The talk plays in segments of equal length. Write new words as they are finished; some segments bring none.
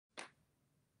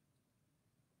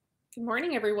Good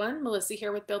morning, everyone. Melissa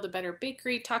here with Build a Better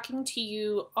Bakery, talking to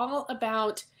you all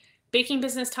about baking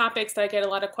business topics that I get a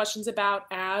lot of questions about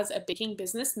as a baking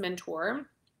business mentor.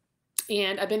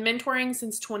 And I've been mentoring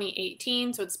since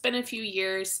 2018, so it's been a few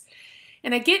years.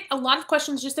 And I get a lot of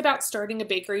questions just about starting a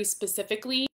bakery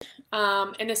specifically,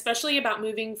 and especially about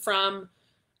moving from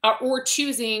or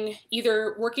choosing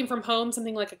either working from home,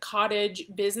 something like a cottage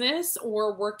business,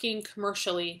 or working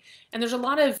commercially. And there's a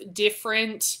lot of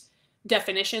different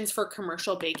definitions for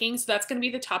commercial baking. So that's going to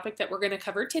be the topic that we're going to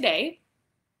cover today.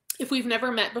 If we've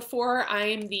never met before,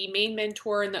 I'm the main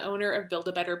mentor and the owner of Build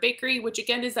a Better Bakery, which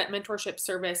again is that mentorship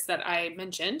service that I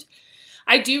mentioned.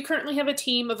 I do currently have a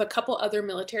team of a couple other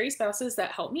military spouses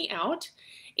that help me out.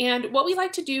 And what we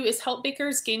like to do is help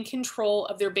bakers gain control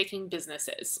of their baking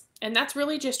businesses. And that's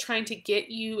really just trying to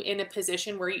get you in a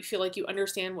position where you feel like you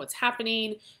understand what's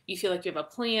happening, you feel like you have a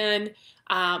plan,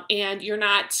 and you're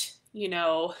not,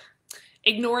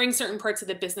 ignoring certain parts of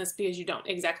the business because you don't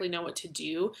exactly know what to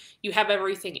do. You have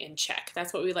everything in check.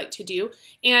 That's what we like to do.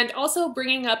 And also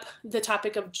bringing up the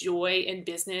topic of joy in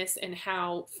business and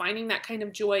how finding that kind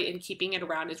of joy and keeping it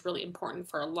around is really important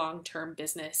for a long-term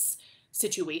business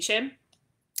situation.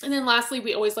 And then lastly,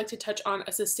 we always like to touch on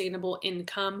a sustainable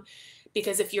income,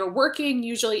 because if you're working,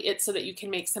 usually it's so that you can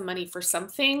make some money for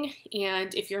something.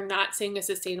 And if you're not seeing a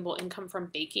sustainable income from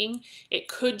baking, it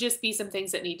could just be some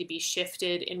things that need to be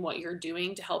shifted in what you're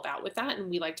doing to help out with that. And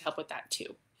we like to help with that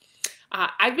too.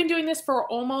 I've been doing this for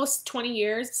almost 20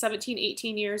 years, 17,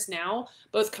 18 years now,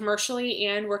 both commercially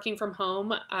and working from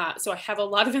home. So I have a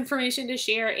lot of information to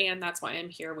share, and that's why I'm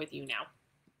here with you now.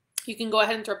 You can go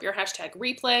ahead and throw up your hashtag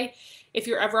replay if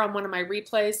you're ever on one of my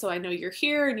replays, so I know you're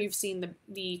here and you've seen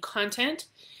the content.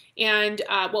 And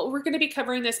what we're going to be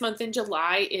covering this month in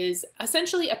July is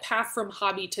essentially a path from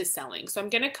hobby to selling. So I'm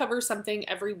going to cover something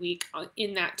every week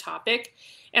in that topic.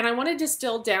 And I want to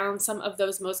distill down some of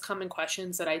those most common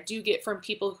questions that I do get from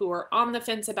people who are on the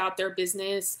fence about their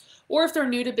business, or if they're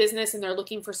new to business and they're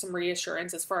looking for some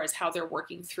reassurance as far as how they're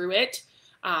working through it.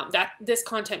 That this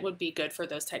content would be good for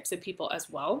those types of people as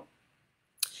well.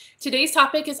 Today's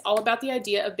topic is all about the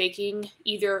idea of baking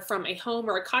either from a home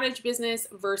or a cottage business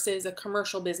versus a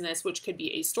commercial business, which could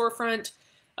be a storefront,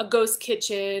 a ghost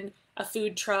kitchen, a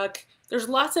food truck. There's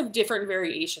lots of different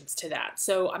variations to that.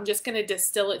 So I'm just going to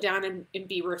distill it down and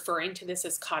be referring to this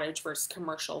as cottage versus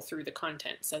commercial through the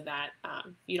content so that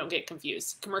you don't get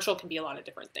confused. Commercial can be a lot of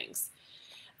different things.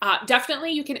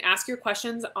 Definitely you can ask your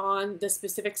questions on the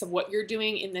specifics of what you're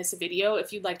doing in this video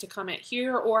if you'd like to comment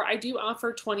here, or I do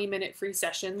offer 20-minute free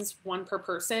sessions, one per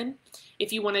person.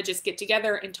 If you want to just get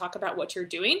together and talk about what you're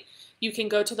doing, you can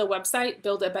go to the website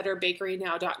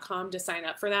buildabetterbakerynow.com to sign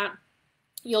up for that.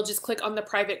 You'll just click on the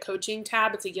private coaching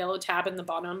tab. It's a yellow tab in the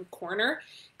bottom corner.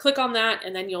 Click on that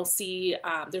and then you'll see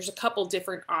there's a couple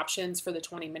different options for the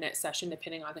 20-minute session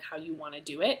depending on how you want to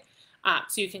do it.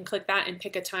 So you can click that and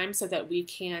pick a time so that we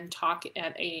can talk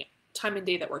at a time and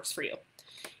day that works for you.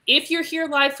 If you're here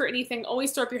live for anything,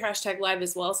 always throw up your hashtag live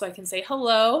as well so I can say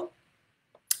hello.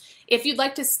 If you'd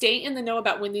like to stay in the know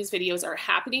about when these videos are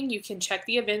happening, you can check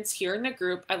the events here in the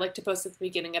group. I like to post at the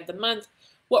beginning of the month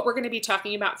what we're going to be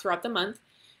talking about throughout the month.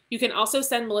 You can also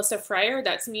send Melissa Fryer,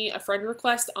 that's me, a friend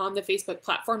request on the Facebook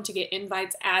platform to get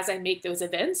invites as I make those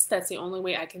events. That's the only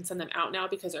way I can send them out now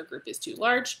because our group is too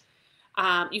large.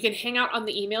 You can hang out on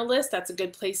the email list. That's a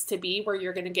good place to be where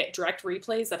you're going to get direct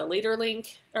replays at a later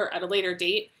link or at a later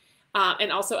date,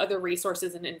 and also other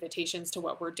resources and invitations to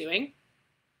what we're doing.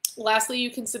 Lastly,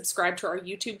 you can subscribe to our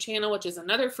YouTube channel, which is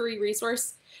another free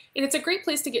resource. And it's a great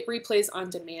place to get replays on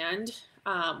demand,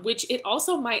 which it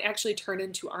also might actually turn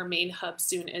into our main hub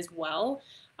soon as well.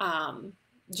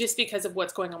 Just because of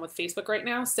what's going on with Facebook right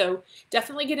now. So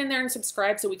definitely get in there and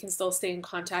subscribe so we can still stay in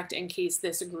contact in case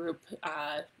this group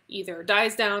either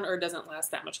dies down or doesn't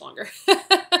last that much longer.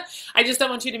 I just don't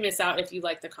want you to miss out if you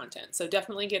like the content. So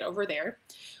definitely get over there.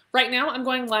 Right now, I'm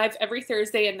going live every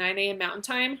Thursday at 9 a.m. Mountain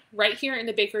Time, right here in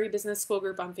the Bakery Business School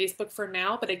group on Facebook for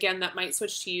now. But again, that might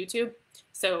switch to YouTube.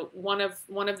 So one of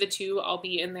the two, I'll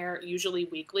be in there usually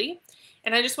weekly.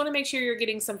 And I just want to make sure you're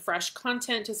getting some fresh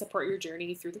content to support your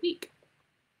journey through the week.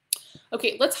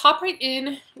 Okay, let's hop right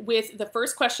in with the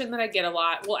first question that I get a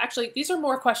lot. Well, actually, these are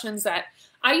more questions that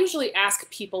I usually ask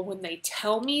people when they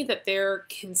tell me that they're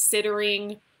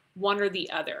considering one or the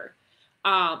other.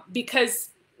 Because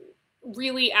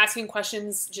really asking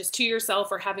questions just to yourself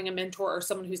or having a mentor or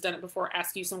someone who's done it before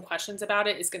ask you some questions about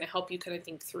it is going to help you kind of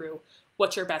think through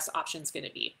what your best option is going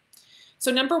to be.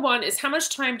 So number one is, how much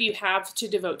time do you have to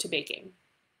devote to baking?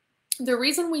 The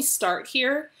reason we start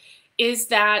here is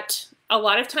that a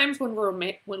lot of times when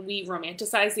we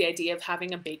romanticize the idea of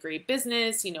having a bakery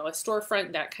business, you know, a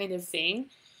storefront, that kind of thing,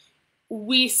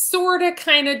 we sort of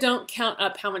kind of don't count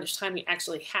up how much time we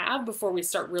actually have before we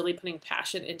start really putting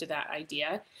passion into that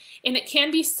idea. And it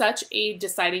can be such a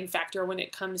deciding factor when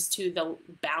it comes to the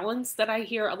balance that I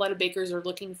hear a lot of bakers are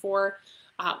looking for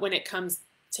when it comes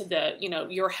to the, you know,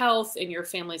 your health and your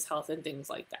family's health and things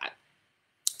like that.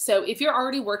 So if you're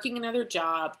already working another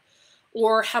job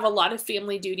or have a lot of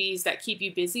family duties that keep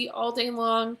you busy all day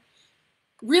long,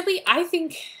 really, I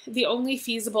think the only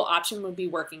feasible option would be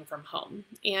working from home.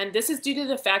 And this is due to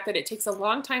the fact that it takes a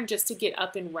long time just to get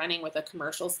up and running with a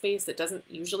commercial space that doesn't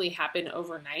usually happen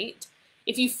overnight.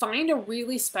 If you find a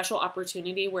really special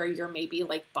opportunity where you're maybe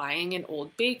like buying an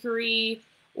old bakery,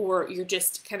 or you're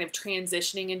just kind of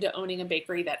transitioning into owning a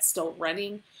bakery that's still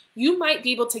running, you might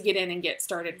be able to get in and get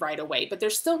started right away, but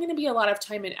there's still going to be a lot of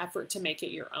time and effort to make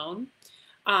it your own.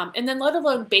 And then let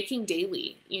alone baking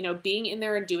daily, you know, being in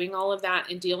there and doing all of that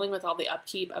and dealing with all the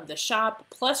upkeep of the shop,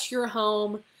 plus your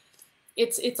home,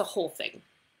 it's a whole thing.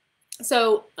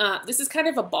 So this is kind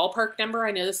of a ballpark number.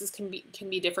 I know this can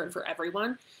be different for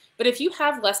everyone, but if you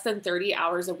have less than 30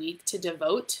 hours a week to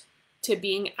devote to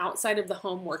being outside of the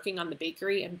home working on the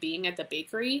bakery and being at the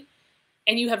bakery,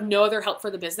 and you have no other help for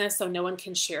the business, so no one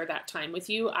can share that time with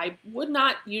you, I would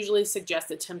not usually suggest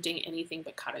attempting anything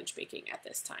but cottage baking at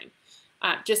this time.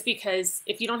 Just because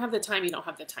if you don't have the time, you don't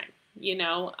have the time, you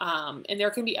know, and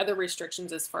there can be other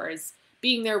restrictions as far as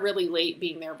being there really late,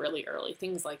 being there really early,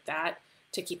 things like that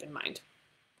to keep in mind.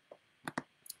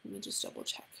 Let me just double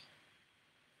check.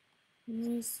 Let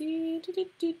me see.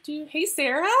 Hey,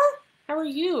 Sarah, how are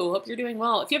you? Hope you're doing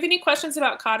well. If you have any questions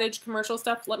about cottage commercial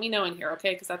stuff, let me know in here,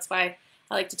 okay? Because that's why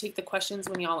I like to take the questions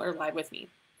when y'all are live with me.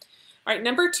 All right,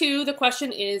 number 2, the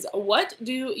question is, what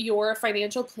do your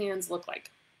financial plans look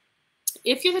like?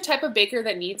 If you're the type of baker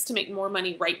that needs to make more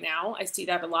money right now, I see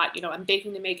that a lot. You know, I'm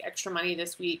baking to make extra money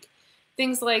this week,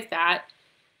 things like that.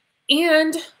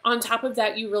 And on top of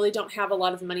that, you really don't have a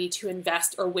lot of money to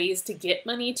invest or ways to get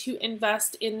money to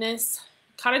invest in this.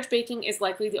 Cottage baking is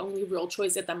likely the only real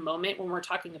choice at the moment when we're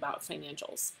talking about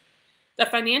financials. The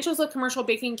financials of commercial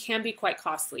baking can be quite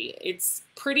costly. It's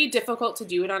pretty difficult to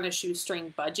do it on a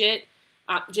shoestring budget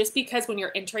just because when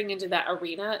you're entering into that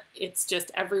arena, it's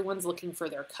just everyone's looking for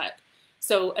their cut.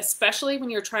 So especially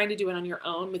when you're trying to do it on your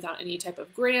own without any type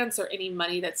of grants or any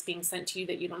money that's being sent to you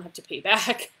that you don't have to pay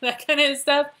back, that kind of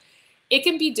stuff, it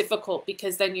can be difficult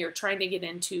because then you're trying to get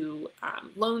into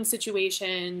loan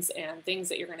situations and things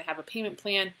that you're going to have a payment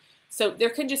plan. So there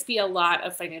can just be a lot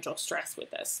of financial stress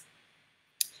with this.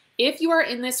 If you are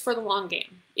in this for the long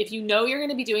game, if you know you're going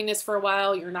to be doing this for a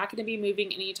while, you're not going to be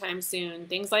moving anytime soon,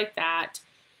 things like that,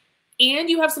 and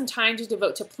you have some time to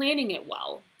devote to planning it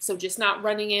well. So just not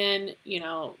running in, you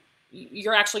know,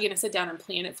 you're actually going to sit down and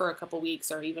plan it for a couple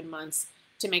weeks or even months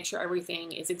to make sure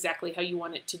everything is exactly how you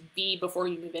want it to be before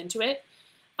you move into it.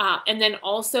 And then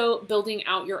also building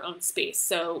out your own space.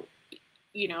 So,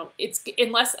 you know, it's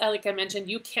unless, like I mentioned,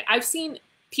 you can. I've seen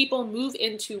people move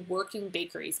into working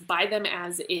bakeries, buy them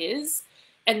as is,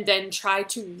 and then try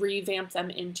to revamp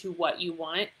them into what you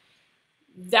want.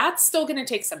 That's still going to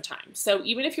take some time. So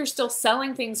even if you're still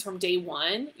selling things from day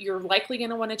one, you're likely going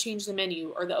to want to change the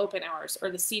menu or the open hours or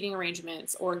the seating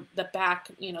arrangements or the back,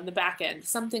 you know, the back end,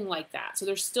 something like that. So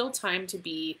there's still time to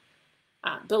be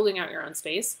building out your own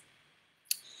space.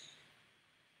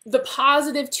 The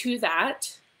positive to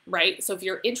that, right? So if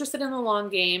you're interested in the long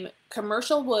game,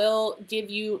 commercial will give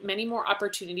you many more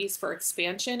opportunities for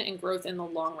expansion and growth in the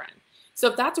long run. So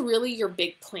if that's really your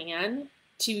big plan,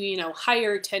 to, you know,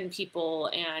 hire 10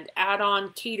 people and add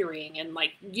on catering and,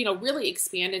 like, you know, really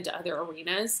expand into other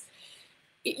arenas,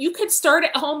 you could start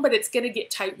at home, but it's going to get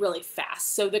tight really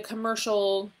fast. So the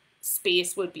commercial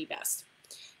space would be best.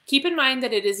 Keep in mind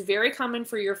that it is very common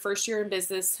for your first year in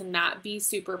business to not be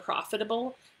super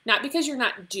profitable, not because you're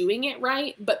not doing it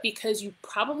right, but because you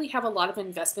probably have a lot of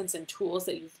investments and tools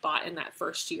that you've bought in that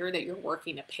first year that you're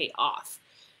working to pay off.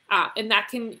 And that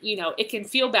can, you know, it can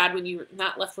feel bad when you're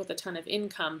not left with a ton of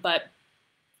income, but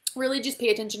really just pay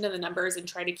attention to the numbers and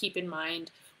try to keep in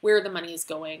mind where the money is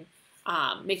going,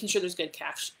 making sure there's good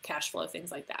cash flow,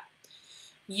 things like that.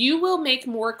 You will make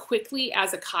more quickly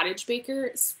as a cottage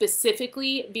baker,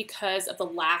 specifically because of the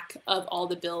lack of all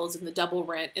the bills and the double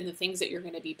rent and the things that you're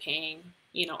going to be paying,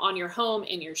 you know, on your home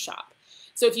and your shop.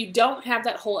 So if you don't have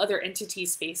that whole other entity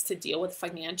space to deal with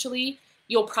financially,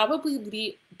 you'll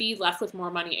probably be left with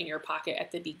more money in your pocket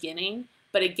at the beginning.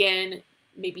 But again,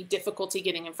 maybe difficulty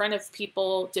getting in front of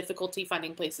people, difficulty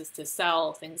finding places to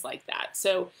sell, things like that.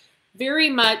 So very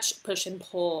much push and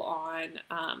pull on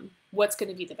what's going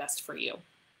to be the best for you.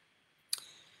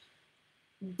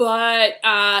 But,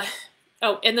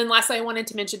 oh, and then lastly, I wanted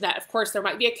to mention that, of course, there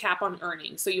might be a cap on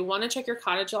earnings. So you want to check your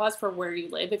cottage laws for where you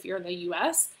live if you're in the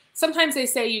US. Sometimes they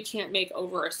say you can't make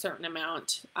over a certain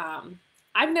amount.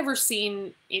 I've never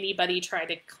seen anybody try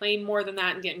to claim more than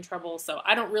that and get in trouble. So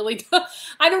I don't really,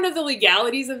 I don't know the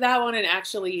legalities of that one and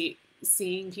actually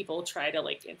seeing people try to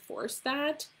like enforce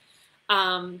that.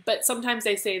 But sometimes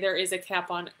they say there is a cap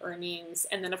on earnings.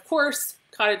 And then, of course,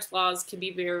 cottage laws can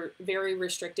be very, very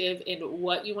restrictive in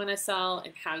what you want to sell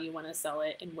and how you want to sell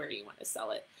it and where you want to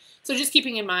sell it. So just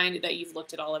keeping in mind that you've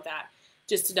looked at all of that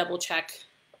just to double check,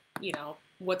 you know,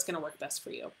 what's going to work best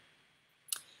for you.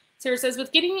 Sarah says,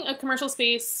 with getting a commercial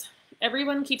space,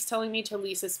 everyone keeps telling me to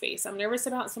lease a space. I'm nervous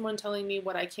about someone telling me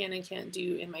what I can and can't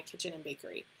do in my kitchen and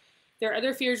bakery. There are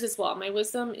other fears as well. My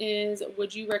wisdom is,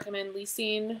 would you recommend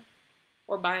leasing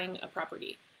or buying a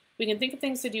property? We can think of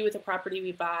things to do with the property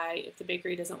we buy if the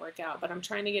bakery doesn't work out, but I'm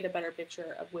trying to get a better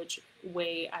picture of which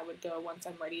way I would go once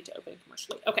I'm ready to open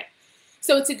commercially. Okay,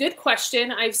 so it's a good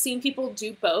question. I've seen people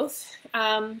do both.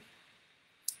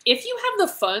 If you have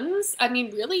the funds, I mean,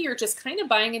 really, you're just kind of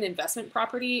buying an investment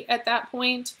property at that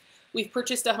point. We've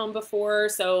purchased a home before,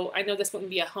 so I know this wouldn't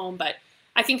be a home, but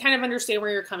I can kind of understand where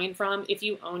you're coming from. If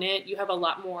you own it, you have a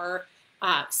lot more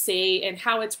say in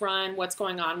how it's run, what's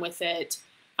going on with it,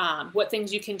 what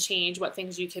things you can change, what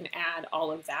things you can add,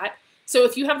 all of that. So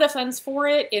if you have the funds for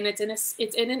it and it's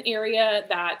in an area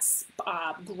that's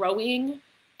growing,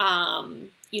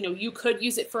 you know, you could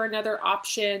use it for another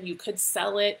option. You could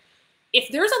sell it. If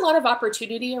there's a lot of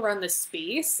opportunity around the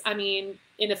space, I mean,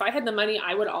 and if I had the money,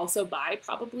 I would also buy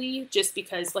probably just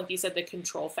because, like you said, the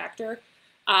control factor.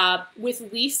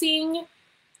 With leasing,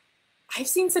 I've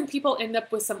seen some people end up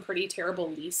with some pretty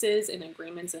terrible leases and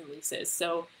agreements and leases.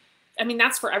 So, I mean,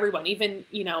 that's for everyone, even,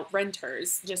 you know,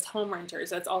 renters, just home renters,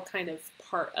 that's all kind of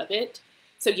part of it.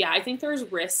 So yeah, I think there's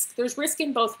risk. There's risk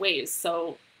in both ways.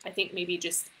 So I think maybe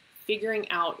just figuring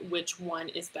out which one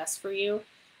is best for you.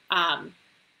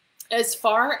 As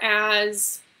far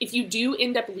as if you do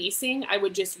end up leasing, I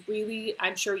would just really,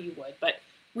 I'm sure you would, but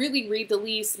really read the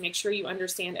lease, make sure you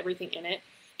understand everything in it.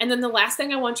 And then the last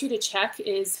thing I want you to check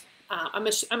is, I'm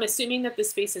assuming that the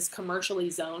space is commercially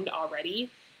zoned already.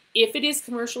 If it is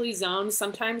commercially zoned,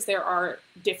 sometimes there are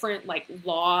different like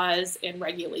laws and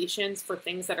regulations for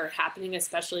things that are happening,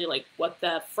 especially like what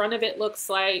the front of it looks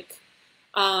like,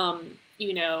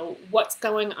 you know, what's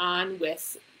going on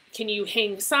with, can you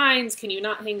hang signs? Can you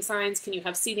not hang signs? Can you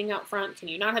have seating out front? Can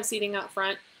you not have seating out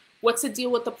front? What's the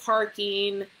deal with the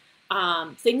parking?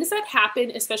 Things that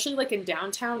happen, especially like in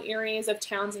downtown areas of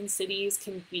towns and cities,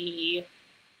 can be,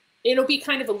 it'll be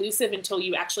kind of elusive until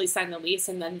you actually sign the lease.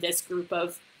 And then this group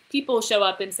of people show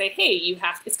up and say, hey, you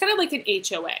have, it's kind of like an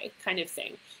HOA kind of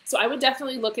thing. So I would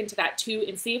definitely look into that too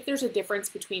and see if there's a difference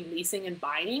between leasing and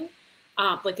buying.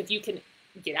 Like if you can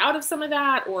get out of some of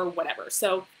that or whatever.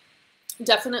 So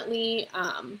definitely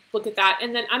look at that.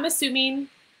 And then I'm assuming,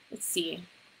 let's see.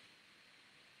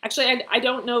 Actually, I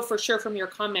don't know for sure from your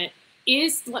comment.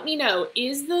 Let me know,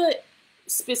 is the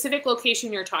specific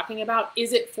location you're talking about,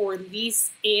 is it for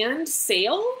lease and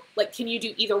sale? Like, can you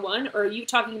do either one? Or are you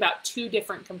talking about two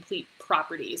different complete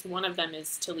properties? One of them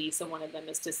is to lease and one of them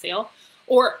is to sale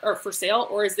or for sale?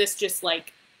 Or is this just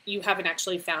like you haven't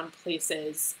actually found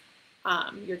places?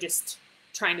 You're just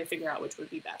trying to figure out which would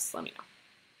be best. Let me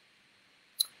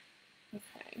know.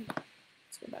 Okay,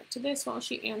 let's go back to this while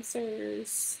she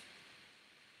answers.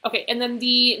 Okay, and then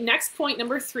the next point,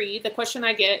 number 3, the question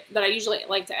I get that I usually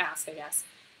like to ask, I guess,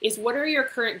 is what are your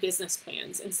current business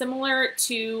plans? And similar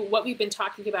to what we've been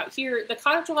talking about here, the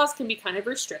cottage laws can be kind of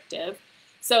restrictive.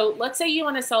 So let's say you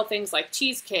want to sell things like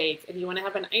cheesecake and you want to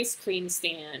have an ice cream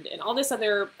stand and all this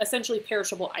other essentially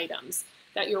perishable items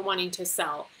that you're wanting to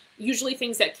sell, usually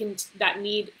things that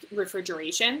need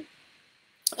refrigeration.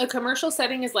 A commercial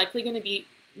setting is likely going to be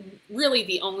really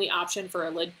the only option for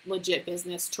a legit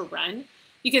business to run.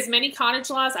 Because many cottage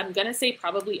laws, I'm going to say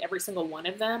probably every single one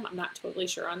of them, I'm not totally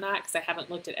sure on that because I haven't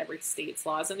looked at every state's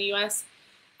laws in the US,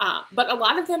 but a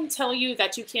lot of them tell you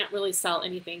that you can't really sell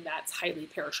anything that's highly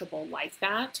perishable like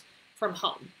that from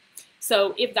home.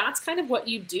 So if that's kind of what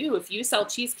you do, if you sell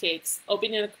cheesecakes,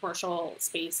 opening a commercial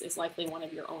space is likely one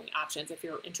of your only options if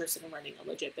you're interested in running a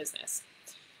legit business.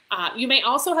 You may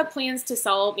also have plans to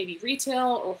sell maybe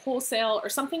retail or wholesale or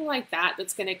something like that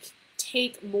that's going to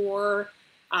take more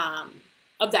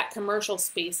of that commercial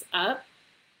space up,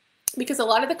 because a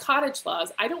lot of the cottage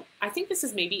laws, I think this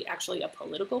is maybe actually a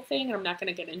political thing, and I'm not going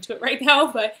to get into it right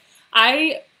now, but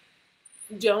I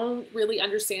don't really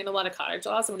understand a lot of cottage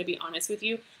laws. I'm going to be honest with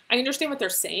you. I understand what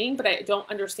they're saying, but I don't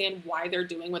understand why they're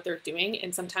doing what they're doing,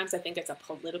 and sometimes I think it's a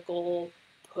political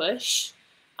push.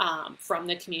 from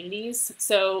the communities.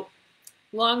 So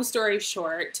long story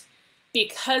short,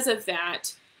 because of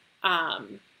that,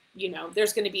 you know,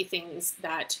 there's going to be things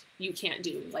that you can't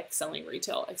do, like selling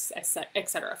retail, et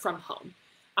cetera, from home.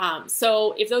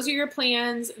 So if those are your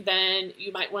plans, then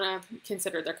you might want to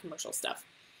consider their commercial stuff.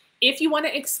 If you want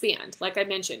to expand, like I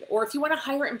mentioned, or if you want to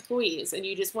hire employees and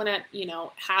you just want to, you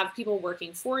know, have people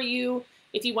working for you,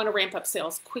 if you want to ramp up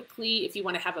sales quickly, if you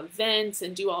want to have events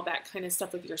and do all that kind of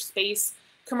stuff with your space,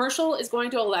 commercial is going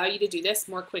to allow you to do this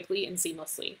more quickly and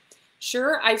seamlessly.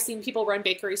 Sure, I've seen people run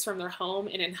bakeries from their home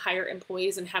and then hire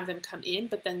employees and have them come in,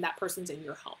 but then that person's in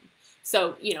your home.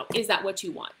 So, you know, is that what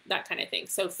you want? That kind of thing.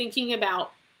 So thinking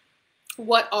about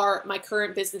what are my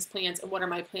current business plans and what are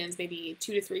my plans maybe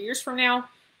 2 to 3 years from now,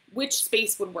 which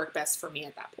space would work best for me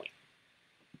at that point.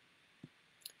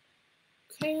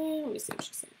 Okay, let me see what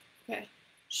she's saying. Okay.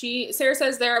 Sarah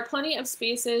says, there are plenty of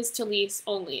spaces to lease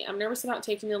only. I'm nervous about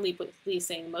taking the leap with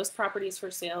leasing. Most properties for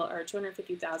sale are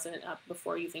 $250,000 and up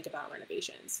before you think about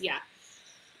renovations. Yeah.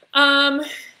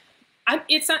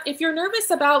 It's not, if you're nervous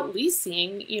about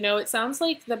leasing, you know, it sounds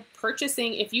like the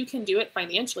purchasing, if you can do it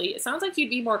financially, it sounds like you'd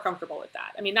be more comfortable with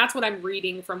that. I mean, that's what I'm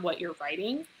reading from what you're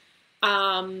writing.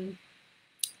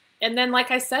 And then, like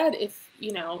I said, if,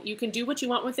 you know, you can do what you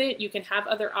want with it, you can have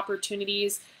other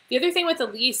opportunities. The other thing with the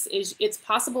lease is it's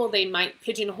possible they might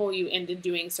pigeonhole you into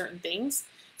doing certain things.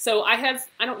 So I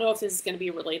don't know if this is going to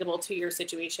be relatable to your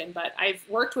situation, but I've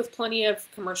worked with plenty of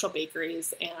commercial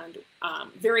bakeries and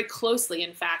very closely,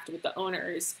 in fact, with the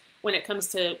owners when it comes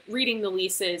to reading the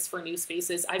leases for new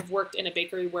spaces. I've worked in a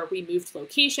bakery where we moved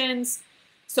locations.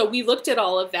 So we looked at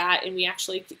all of that, and we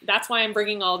actually, that's why I'm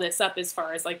bringing all this up as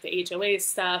far as like the HOA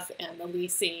stuff and the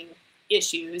leasing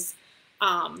issues,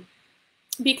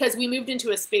 because we moved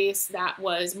into a space that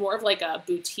was more of like a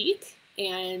boutique,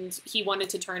 and he wanted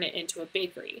to turn it into a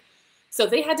bakery. So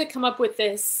they had to come up with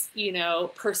this, you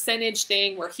know, percentage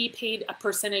thing where he paid a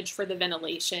percentage for the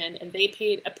ventilation and they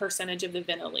paid a percentage of the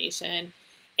ventilation,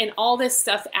 and all this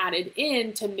stuff added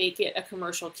in to make it a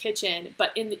commercial kitchen.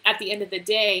 But at the end of the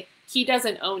day, he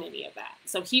doesn't own any of that.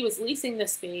 So he was leasing the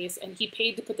space and he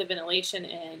paid to put the ventilation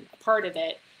in, a part of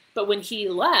it. But when he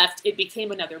left, it became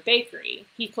another bakery.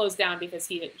 He closed down because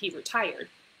he retired.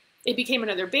 It became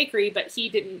another bakery, but he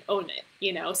didn't own it,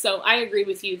 you know? So I agree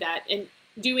with you that in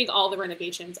doing all the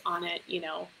renovations on it, you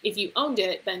know, if you owned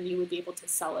it, then you would be able to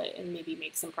sell it and maybe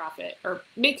make some profit or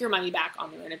make your money back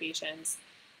on the renovations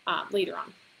later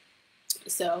on.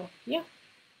 So, yeah.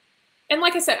 And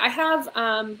like I said, I have,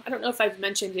 I don't know if I've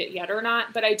mentioned it yet or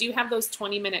not, but I do have those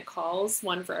 20-minute calls,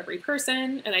 one for every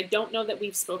person. And I don't know that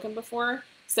we've spoken before.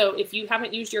 So if you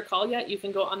haven't used your call yet, you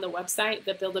can go on the website,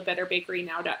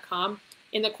 thebuildabetterbakerynow.com.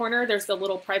 In the corner, there's the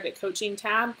little private coaching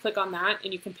tab. Click on that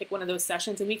and you can pick one of those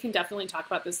sessions, and we can definitely talk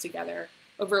about this together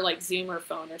over like Zoom or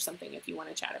phone or something if you want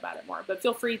to chat about it more. But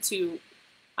feel free to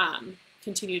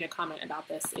continue to comment about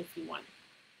this if you want.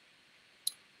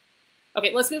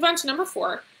 Okay, let's move on to number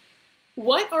 4.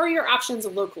 What are your options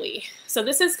locally? So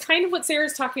this is kind of what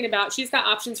Sarah's talking about. She's got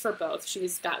options for both.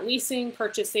 She's got leasing,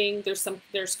 purchasing,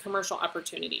 there's commercial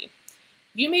opportunity.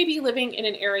 You may be living in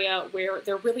an area where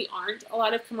there really aren't a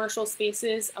lot of commercial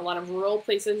spaces. A lot of rural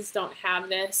places don't have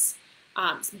this,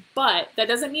 but that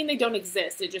doesn't mean they don't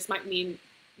exist. It just might mean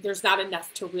there's not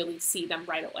enough to really see them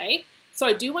right away. So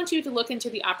I do want you to look into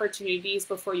the opportunities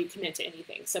before you commit to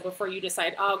anything. So before you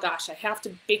decide, oh gosh, I have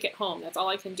to bake at home, that's all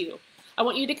I can do. I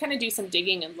want you to kind of do some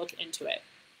digging and look into it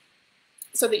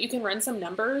so that you can run some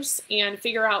numbers and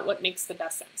figure out what makes the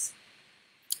best sense.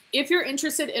 If you're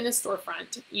interested in a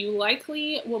storefront, you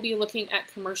likely will be looking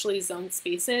at commercially zoned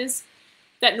spaces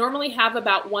that normally have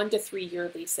about 1 to 3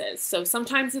 year leases. So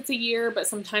sometimes it's a year, but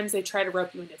sometimes they try to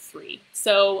rope you into 3.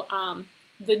 So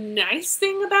the nice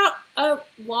thing about a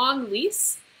long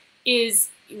lease is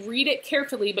read it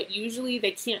carefully, but usually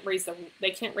they can't raise the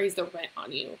rent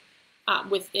on you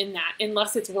within that,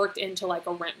 unless it's worked into like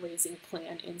a rent raising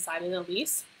plan inside of the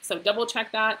lease. So double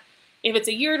check that. If it's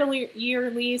a year-to-year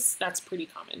lease, that's pretty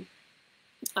common.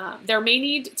 There may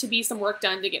need to be some work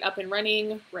done to get up and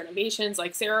running, renovations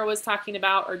like Sarah was talking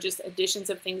about, or just additions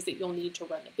of things that you'll need to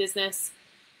run the business.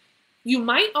 You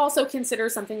might also consider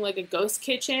something like a ghost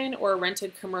kitchen or a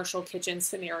rented commercial kitchen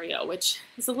scenario, which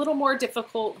is a little more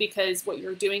difficult because what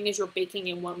you're doing is you're baking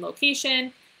in one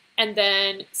location and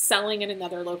then selling in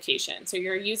another location. So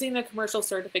you're using the commercial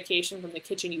certification from the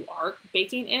kitchen you are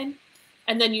baking in,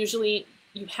 and then usually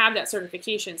you have that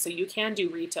certification, so you can do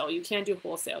retail, you can do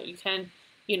wholesale, you can,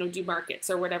 you know, do markets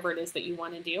or whatever it is that you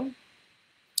want to do.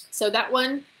 So that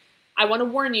one, I want to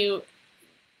warn you,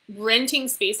 renting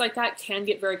space like that can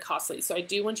get very costly. So I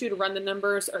do want you to run the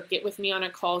numbers or get with me on a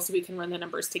call so we can run the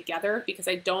numbers together, because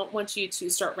I don't want you to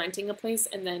start renting a place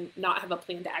and then not have a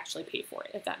plan to actually pay for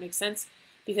it, if that makes sense,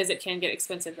 because it can get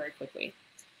expensive very quickly.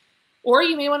 Or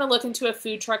you may want to look into a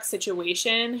food truck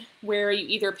situation where you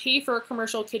either pay for a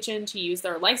commercial kitchen to use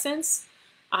their license,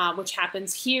 which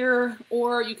happens here,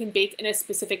 or you can bake in a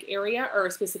specific area or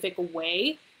a specific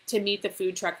way to meet the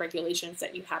food truck regulations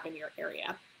that you have in your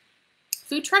area.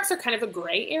 Food trucks are kind of a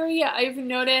gray area, I've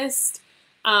noticed.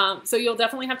 So you'll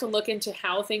definitely have to look into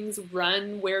how things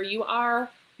run where you are.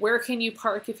 Where can you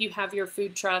park if you have your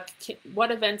food truck? What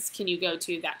events can you go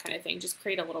to? That kind of thing. Just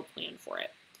create a little plan for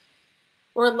it.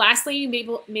 Or lastly, you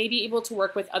may be able to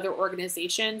work with other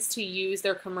organizations to use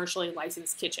their commercially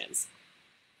licensed kitchens.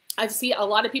 I see a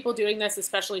lot of people doing this,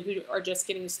 especially who are just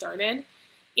getting started.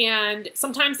 And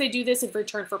sometimes they do this in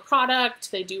return for product.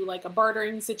 They do like a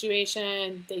bartering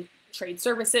situation. They trade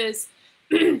services,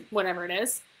 whatever it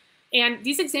is. And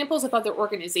these examples of other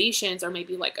organizations are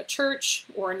maybe like a church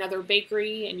or another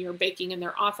bakery, and you're baking in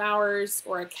their off hours,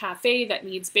 or a cafe that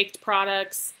needs baked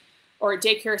products, or a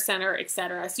daycare center,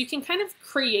 etc. So you can kind of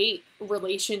create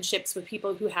relationships with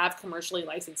people who have commercially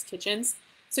licensed kitchens,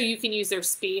 so you can use their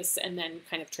space and then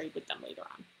kind of trade with them later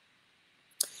on.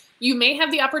 You may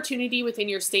have the opportunity within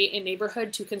your state and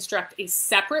neighborhood to construct a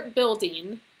separate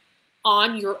building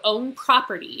on your own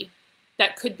property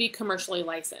that could be commercially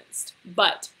licensed,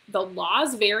 but the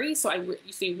laws vary, so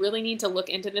you really need to look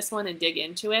into this one and dig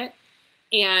into it,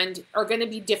 and are going to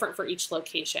be different for each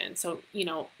location. So,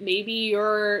 maybe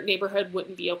your neighborhood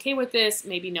wouldn't be okay with this,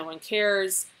 maybe no one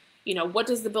cares. What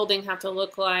does the building have to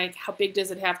look like? How big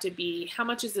does it have to be? How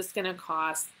much is this going to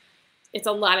cost? It's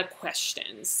a lot of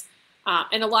questions.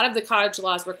 And a lot of the cottage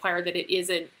laws require that it is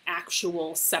an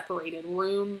actual separated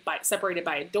room, separated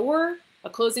by a door, a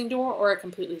closing door, or a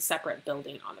completely separate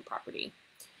building on the property.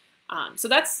 So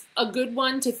that's a good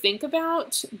one to think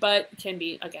about, but can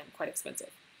be, again, quite expensive.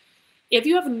 If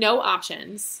you have no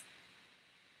options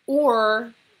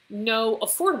or no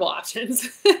affordable options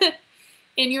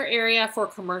in your area for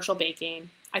commercial baking,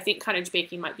 I think cottage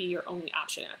baking might be your only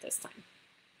option at this time.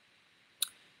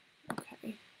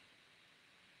 Okay.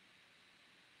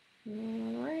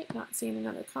 All right, not seeing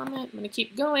another comment. I'm going to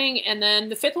keep going. And then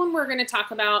the fifth one we're going to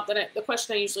talk about, the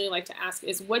question I usually like to ask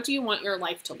is, what do you want your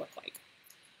life to look like?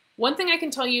 One thing I can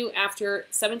tell you after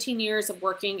 17 years of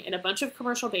working in a bunch of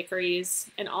commercial bakeries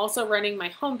and also running my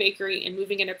home bakery and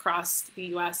moving it across the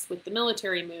US with the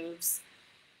military moves,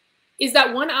 is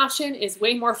that one option is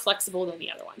way more flexible than the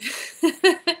other one.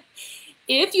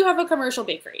 If you have a commercial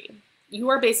bakery, you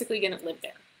are basically going to live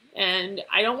there. And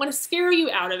I don't want to scare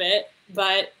you out of it,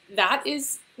 but that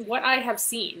is what I have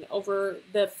seen over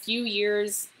the few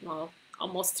years, well,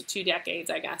 almost 2 decades,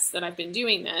 I guess, that I've been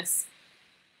doing this.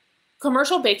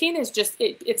 Commercial baking is just,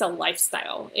 it's a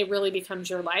lifestyle. It really becomes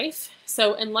your life.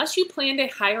 So unless you plan to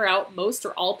hire out most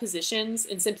or all positions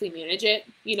and simply manage it,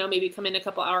 maybe come in a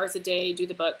couple hours a day, do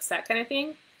the books, that kind of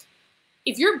thing.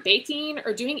 If you're baking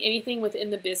or doing anything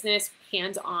within the business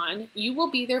hands-on, you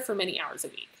will be there for many hours a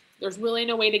week. There's really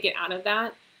no way to get out of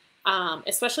that.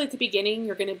 Especially at the beginning,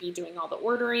 you're going to be doing all the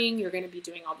ordering. You're going to be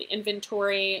doing all the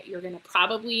inventory. You're going to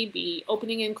probably be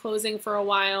opening and closing for a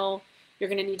while. You're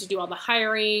going to need to do all the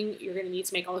hiring. You're going to need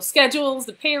to make all the schedules,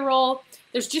 the payroll.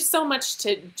 There's just so much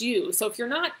to do. So if you're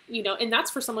not, and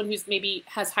that's for someone who's maybe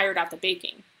has hired out the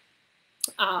baking.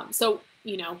 So,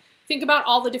 think about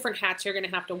all the different hats you're going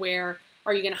to have to wear.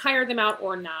 Are you going to hire them out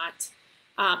or not?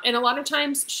 And a lot of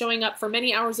times showing up for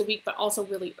many hours a week, but also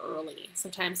really early,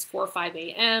 sometimes 4 or 5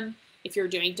 a.m. If you're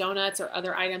doing donuts or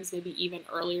other items, maybe even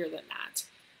earlier than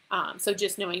that. So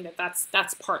just knowing that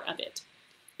that's part of it.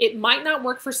 It might not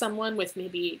work for someone with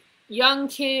maybe young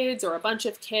kids or a bunch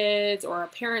of kids or a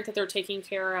parent that they're taking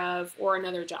care of or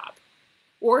another job.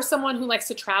 Or someone who likes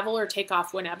to travel or take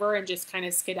off whenever and just kind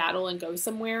of skedaddle and go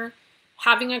somewhere.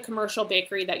 Having a commercial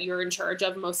bakery that you're in charge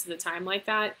of most of the time like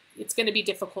that, it's going to be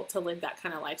difficult to live that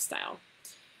kind of lifestyle.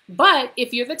 But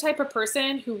if you're the type of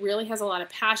person who really has a lot of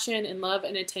passion and love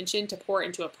and attention to pour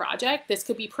into a project, this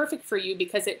could be perfect for you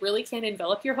because it really can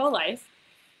envelop your whole life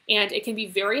and it can be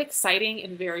very exciting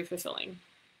and very fulfilling.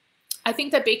 I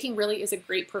think that baking really is a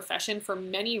great profession for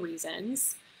many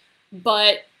reasons,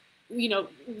 but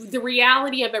the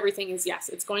reality of everything is, yes,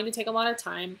 it's going to take a lot of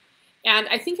time. And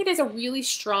I think it is a really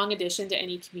strong addition to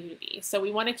any community. So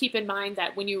we want to keep in mind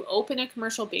that when you open a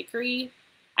commercial bakery,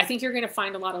 I think you're going to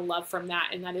find a lot of love from that.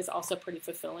 And that is also pretty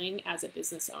fulfilling as a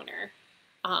business owner.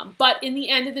 But in the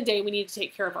end of the day, we need to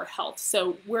take care of our health.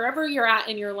 So wherever you're at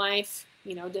in your life,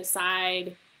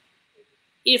 decide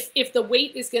if the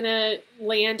weight is going to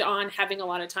land on having a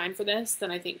lot of time for this,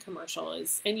 then I think commercial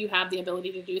is, and you have the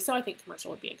ability to do so, I think commercial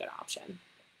would be a good option.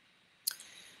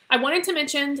 I wanted to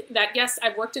mention that, yes,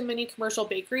 I've worked in many commercial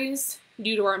bakeries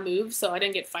due to our move, so I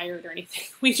didn't get fired or anything.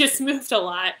 We just moved a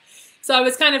lot. So I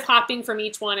was kind of hopping from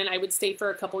each one, and I would stay for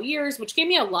a couple years, which gave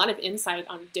me a lot of insight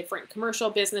on different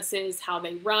commercial businesses, how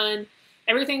they run,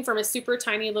 everything from a super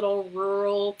tiny little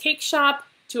rural cake shop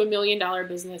to $1 million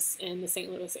business in the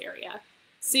St. Louis area.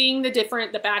 Seeing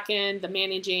the back end, the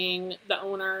managing, the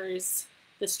owners,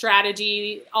 the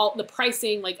strategy, all the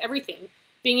pricing, like everything,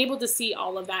 being able to see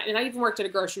all of that. And I even worked at a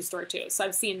grocery store too, so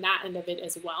I've seen that end of it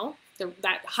as well.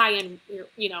 That high end,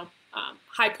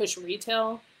 high push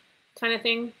retail kind of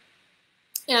thing.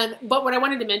 But what I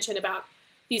wanted to mention about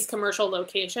these commercial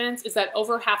locations is that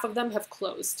over half of them have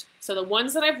closed. So the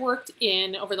ones that I've worked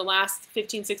in over the last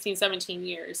 15, 16, 17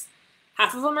 years,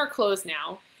 half of them are closed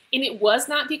now. And it was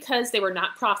not because they were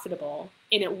not profitable,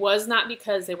 and it was not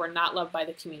because they were not loved by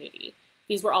the community.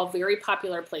 These were all very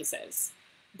popular places,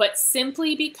 but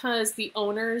simply because the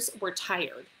owners were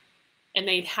tired and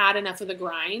they'd had enough of the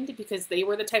grind, because they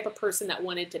were the type of person that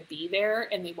wanted to be there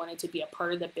and they wanted to be a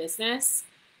part of the business.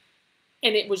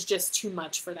 And it was just too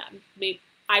much for them.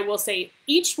 I will say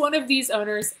each one of these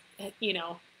owners,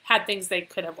 had things they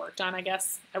could have worked on, I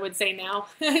guess I would say now,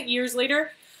 years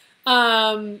later.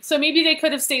 So maybe they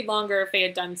could have stayed longer if they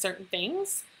had done certain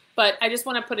things, but I just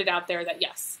want to put it out there that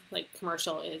yes, like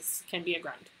commercial can be a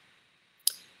grind.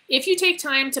 If you take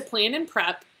time to plan and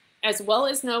prep, as well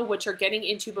as know what you're getting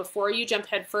into before you jump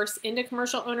headfirst into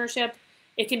commercial ownership,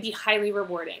 it can be highly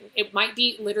rewarding. It might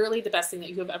be literally the best thing that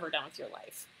you have ever done with your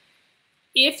life.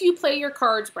 If you play your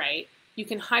cards right, you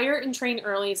can hire and train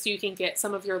early so you can get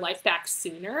some of your life back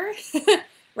sooner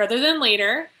rather than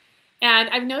later. And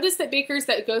I've noticed that bakers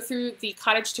that go through the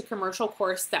Cottage to Commercial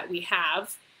course that we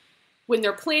have, when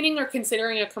they're planning or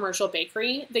considering a commercial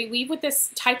bakery, they leave with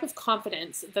this type of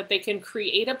confidence that they can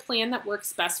create a plan that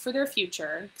works best for their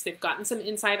future, because they've gotten some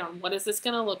insight on what is this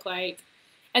going to look like.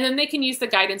 And then they can use the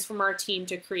guidance from our team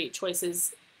to create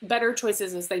better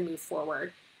choices as they move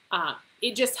forward.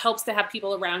 It just helps to have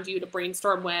people around you to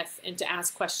brainstorm with and to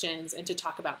ask questions and to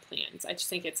talk about plans. I just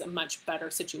think it's a much better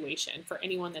situation for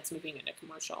anyone that's moving into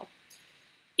commercial.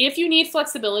 If you need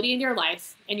flexibility in your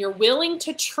life and you're willing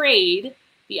to trade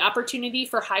the opportunity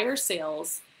for higher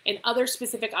sales and other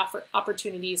specific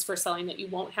opportunities for selling that you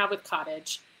won't have with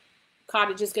Cottage,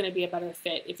 Cottage is going to be a better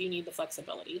fit if you need the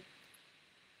flexibility.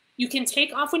 You can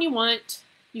take off when you want,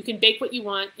 you can bake what you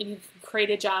want, and you can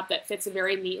create a job that fits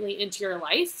very neatly into your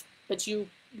life, but you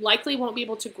likely won't be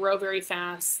able to grow very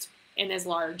fast and as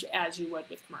large as you would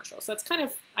with commercial. So that's kind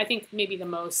of, I think, maybe the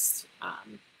most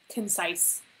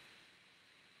concise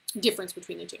difference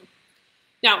between the two.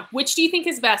 Now, which do you think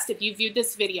is best if you viewed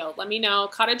this video? Let me know,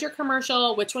 Cottage or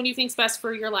commercial, which one do you think is best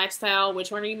for your lifestyle?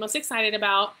 Which one are you most excited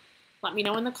about? Let me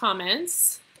know in the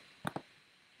comments.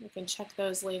 We can check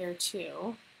those later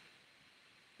too.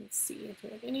 Let's see if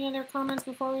we have any other comments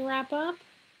before we wrap up.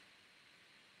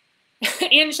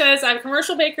 Ange says, I have a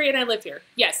commercial bakery and I live here.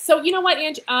 Yes. So you know what,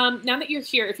 Ange? Now that you're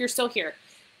here, if you're still here,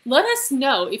 let us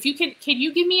know if you can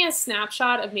you give me a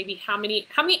snapshot of maybe how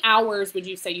many hours would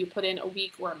you say you put in a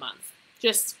week or a month?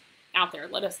 Just out there,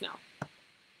 let us know.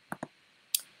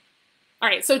 All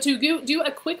right, so to do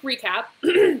a quick recap,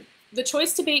 the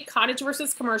choice to bake Cottage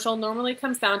versus commercial normally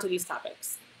comes down to these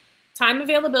topics: time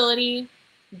availability,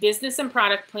 business and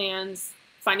product plans,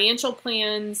 financial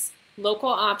plans, local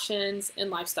options, and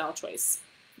lifestyle choice.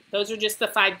 Those are just the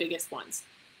 5 biggest ones.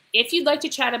 If you'd like to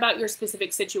chat about your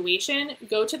specific situation,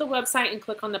 go to the website and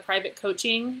click on the private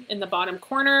coaching in the bottom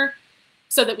corner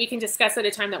so that we can discuss at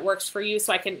a time that works for you,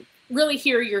 so I can really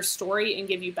hear your story and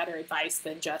give you better advice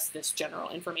than just this general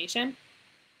information.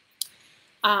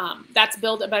 That's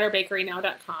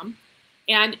buildabetterbakerynow.com.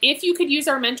 And if you could use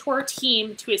our mentor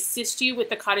team to assist you with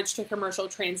the Cottage to commercial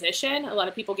transition, a lot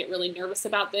of people get really nervous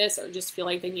about this or just feel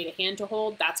like they need a hand to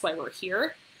hold. That's why we're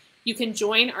here. You can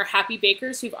join our happy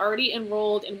bakers who've already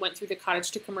enrolled and went through the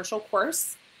Cottage to Commercial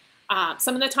course.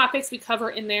 Some of the topics we cover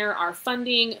in there are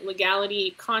funding,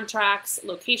 legality, contracts,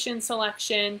 location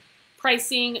selection,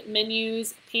 pricing,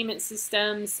 menus, payment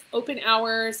systems, open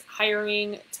hours,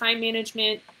 hiring, time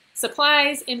management,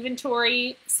 supplies,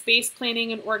 inventory, space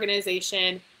planning and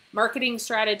organization, marketing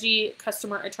strategy,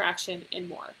 customer attraction, and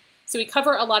more. So we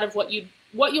cover a lot of what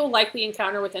you'll likely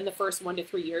encounter within the first 1 to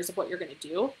 3 years of what you're going to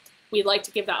do. We'd like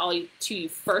to give that all to you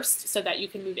first so that you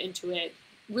can move into it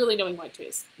really knowing what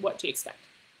to expect.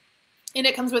 And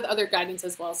it comes with other guidance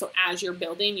as well. So as you're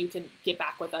building, you can get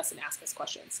back with us and ask us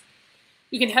questions.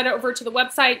 You can head over to the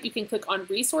website. You can click on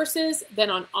resources, then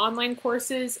on online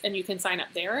courses, and you can sign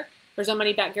up there. There's no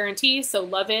money back guarantee, so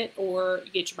love it or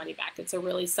you get your money back. It's a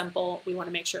really simple, we want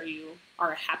to make sure you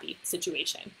are a happy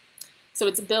situation. So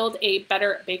it's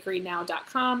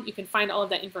buildabetterbakerynow.com. You can find all of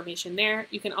that information there.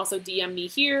 You can also DM me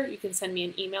here. You can send me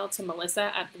an email to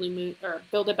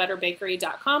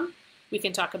melissa@buildabetterbakery.com. We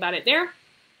can talk about it there.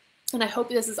 And I hope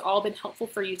this has all been helpful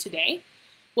for you today.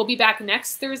 We'll be back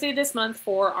next Thursday this month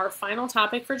for our final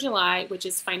topic for July, which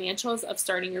is financials of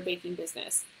starting your baking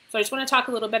business. So I just want to talk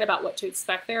a little bit about what to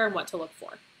expect there and what to look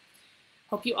for.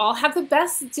 Hope you all have the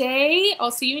best day.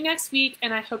 I'll see you next week,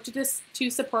 and I hope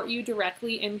to support you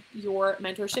directly in your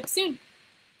mentorship soon.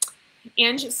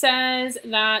 Ange says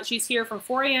that she's here from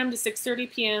 4 a.m. to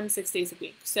 6:30 p.m. 6 days a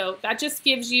week. So that just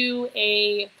gives you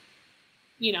a,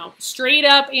 straight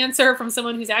up answer from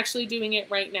someone who's actually doing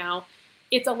it right now.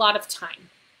 It's a lot of time.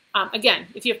 Again,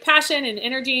 if you have passion and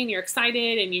energy and you're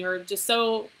excited and you just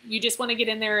want to get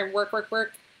in there and work,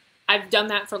 I've done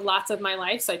that for lots of my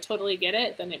life, so I totally get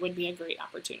it, then it would be a great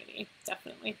opportunity,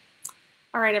 definitely.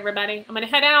 All right, everybody, I'm going to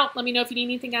head out. Let me know if you need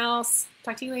anything else.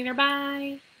 Talk to you later.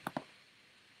 Bye.